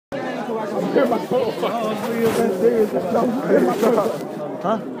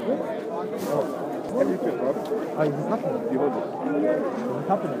Huh? Everything, bro. Oh, is this happening? You hold it. Is this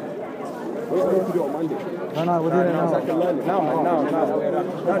happening? We're going to do it on Monday. No, we're doing it now. I can learn it. Now.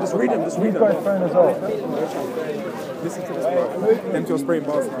 No, just read them. You've got his phone as well. Listen to this, bro. Them two are spraying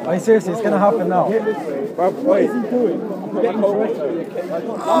bars now. Are you serious? It's going to happen now. Bro, what is he doing?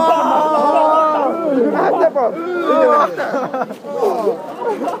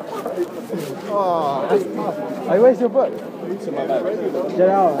 Hey, where's your book? Get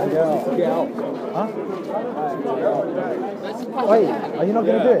out. Huh? Wait, are you not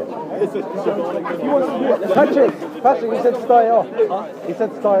going to do it? Patrick, he said start it off. Huh? He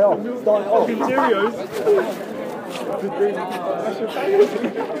said start it off. Start it off. Cheerios.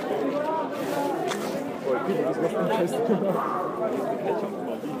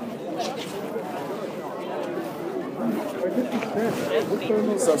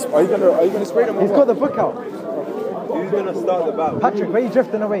 So, are you gonna spray them? He's got the book out. Who's gonna start the battle? Patrick, where are you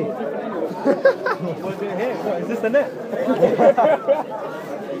drifting away? What's in here? What, is this the net?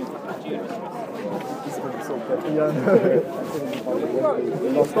 Yeah,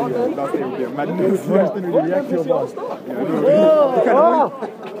 Last day will be a madness.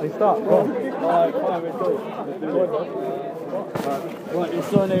 They start. Right, your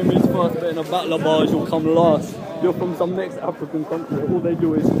surname is first, but in a battle of bars you'll come last. You're from some next African country, all they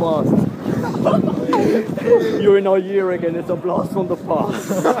do is fast. You're in our year again, it's a blast from the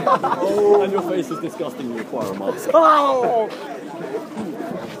past. And your face is disgusting, you require a mask.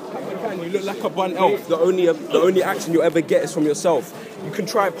 You look like a bun elf. The only action you ever get is from yourself. You can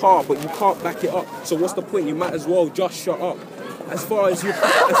try hard, but you can't back it up. So what's the point? You might as well just shut up. As far as your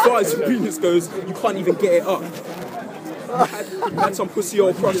penis goes, you can't even get it up. You had some pussy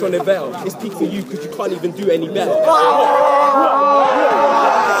old crush on the veil. It's peak for you because you can't even do any better.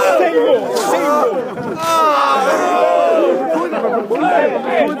 Say more.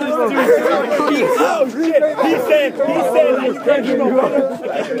 Oh shit! He said he's taking All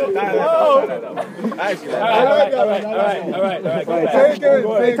right.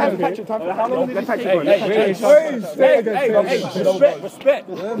 How long did it take? Respect.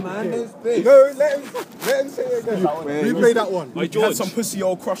 Yeah, man, let's speak. No, let him say it again. Replay that one. You had some pussy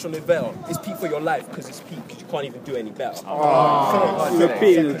old crush on the veil. It's peak for your life because it's peak because you can't even do any better. You're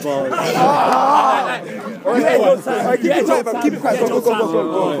repeating his bars. Keep it quiet.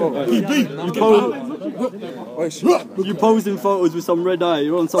 Go. You pose in photos with some red eye,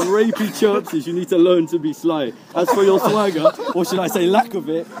 you're on some rapey chirpsies, you need to learn to be sly. As for your swagger, or should I say lack of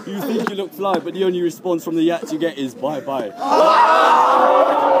it, you think you look fly, but the only response from the yats you get is bye-bye.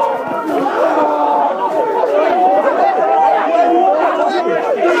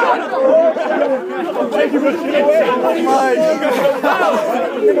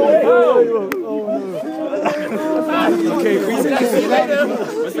 Okay, see you later.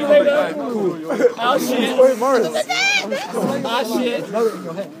 Cool. Oh shit. Oh shit.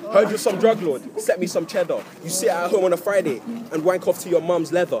 Heard you're some drug lord. Set me some cheddar. You sit at home on a Friday and wank off to your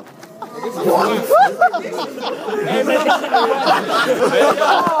mum's leather.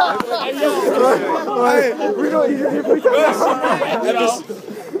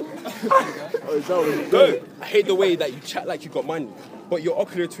 I hate the way that you chat like you got money, but your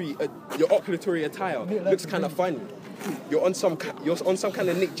oculatory attire looks kind of funny. You're on some kind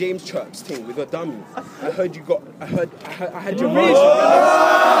of Nick James chirps thing with a dummy. I had your raise.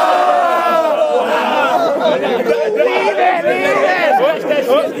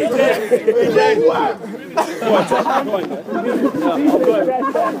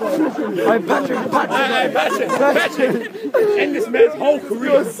 Patrick. End this man's whole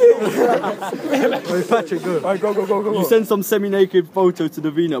career. Patrick, go. Alright, go. You send some semi-naked photo to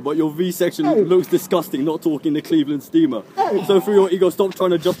the Vina, but your V-section looks disgusting, not talking the Cleveland steamer. So for your ego, stop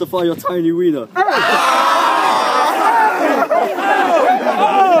trying to justify your tiny wiener.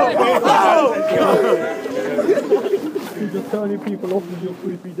 You're just turning people off with your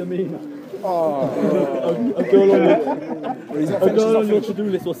creepy demeanour. A girl on your to-do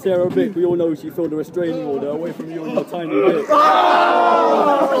list was Sarah Bick. We all know she filled a restraining order away from you and your tiny dick.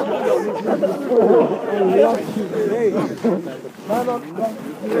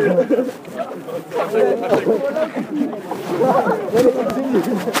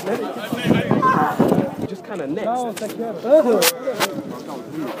 Just kind of next.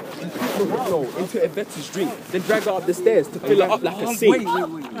 No, into a Vetti's drink, then drag it up the stairs to fill it up like a sink. You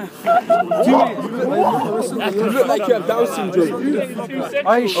look like you have Down syndrome.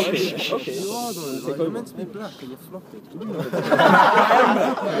 You're meant to be black and you're floppy.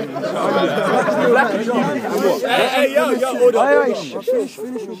 Hey, yo, hold on. Finish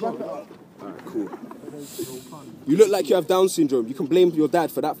your back up. Cool. You look like you have Down syndrome. You can blame your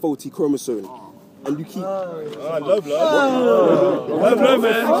dad for that faulty chromosome. And you keep... Love,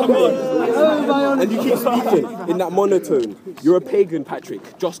 man, come on. And you keep speaking in that monotone. You're a pagan,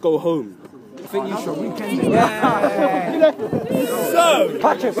 Patrick. Just go home. I think you should weekend it. So,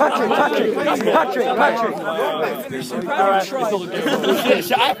 Patrick. Put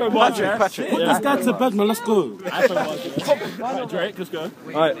this guy to bed, man. Let's go. Right, Drake, let's go.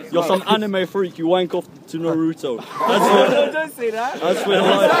 Alright, you're some anime freak. You wank off to Naruto. Don't say that.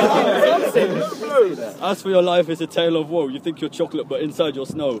 As for your life, it's a tale of woe. You think you're chocolate, but inside you're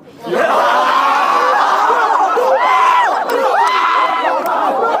snow.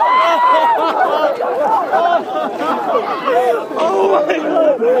 Oh my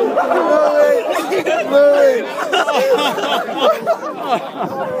God! No way!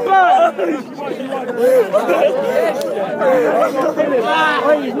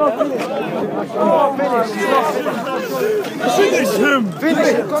 He's not finished. Finish him!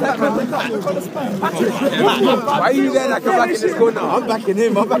 Why are you there like I'm back in this corner? I'm backing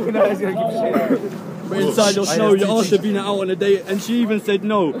him. I'm backing her. He's going to give a shit. But inside your snow, you asked her been out on a date, and she even said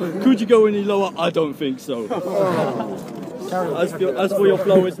no. Could you go any lower? I don't think so. As for your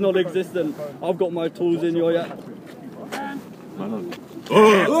flow, it's non-existent. I've got my tools in your